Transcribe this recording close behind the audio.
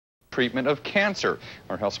treatment of cancer.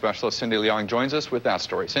 Our health specialist Cindy Leong joins us with that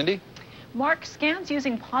story. Cindy? Mark, scans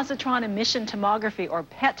using positron emission tomography, or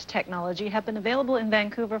PET technology, have been available in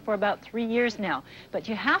Vancouver for about 3 years now, but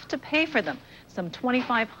you have to pay for them, some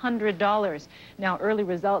 $2,500. Now, early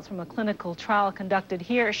results from a clinical trial conducted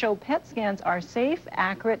here show PET scans are safe,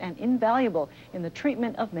 accurate, and invaluable in the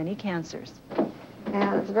treatment of many cancers.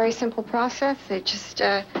 Yeah, it's a very simple process. They just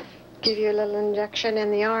give you a little injection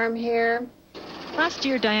in the arm here. Last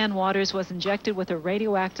year, Diane Waters was injected with a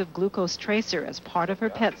radioactive glucose tracer as part of her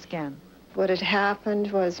PET scan. What had happened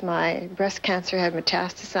was my breast cancer had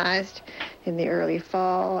metastasized in the early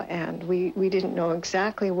fall, and we didn't know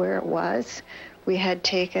exactly where it was. We had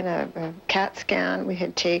taken a CAT scan, we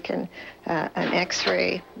had taken an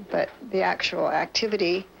X-ray, but the actual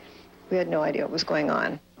activity, we had no idea what was going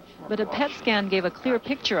on. But a PET scan gave a clear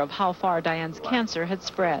picture of how far Diane's cancer had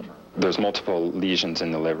spread. There's multiple lesions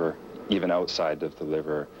in the liver, even outside of the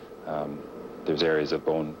liver. There's areas of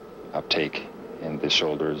bone uptake in the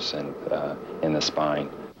shoulders and in the spine.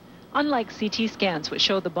 Unlike CT scans, which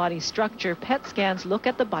show the body's structure, PET scans look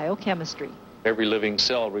at the biochemistry. Every living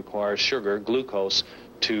cell requires sugar, glucose,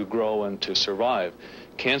 to grow and to survive.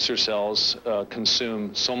 Cancer cells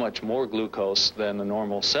consume so much more glucose than a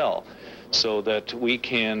normal cell, so that we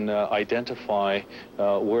can identify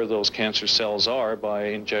where those cancer cells are by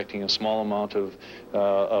injecting a small amount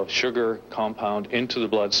of sugar compound into the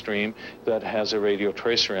bloodstream that has a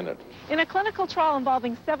radiotracer in it. In a clinical trial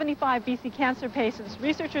involving 75 BC cancer patients,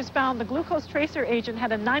 researchers found the glucose tracer agent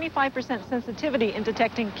had a 95% sensitivity in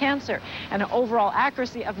detecting cancer and an overall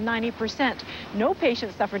accuracy of 90%. No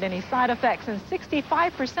patient suffered any side effects, and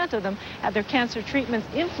 65% of them had their cancer treatments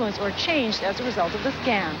influenced or changed as a result of the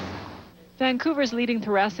scans. Vancouver's leading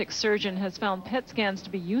thoracic surgeon has found PET scans to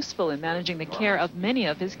be useful in managing the care of many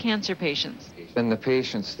of his cancer patients. In the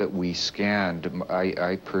patients that we scanned,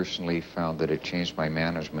 I personally found that it changed my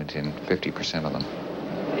management in 50% of them.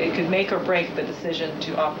 It could make or break the decision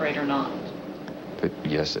to operate or not. But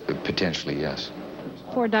yes, potentially yes.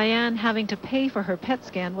 For Diane, having to pay for her PET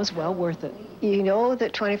scan was well worth it. You know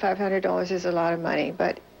that $2,500 is a lot of money,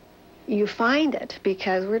 but you find it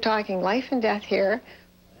because we're talking life and death here.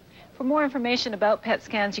 For more information about PET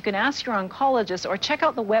scans, you can ask your oncologist or check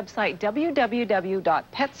out the website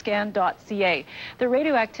www.petscan.ca. The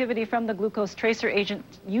radioactivity from the glucose tracer agent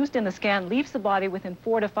used in the scan leaves the body within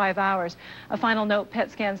 4 to 5 hours. A final note, PET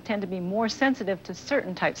scans tend to be more sensitive to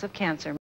certain types of cancer.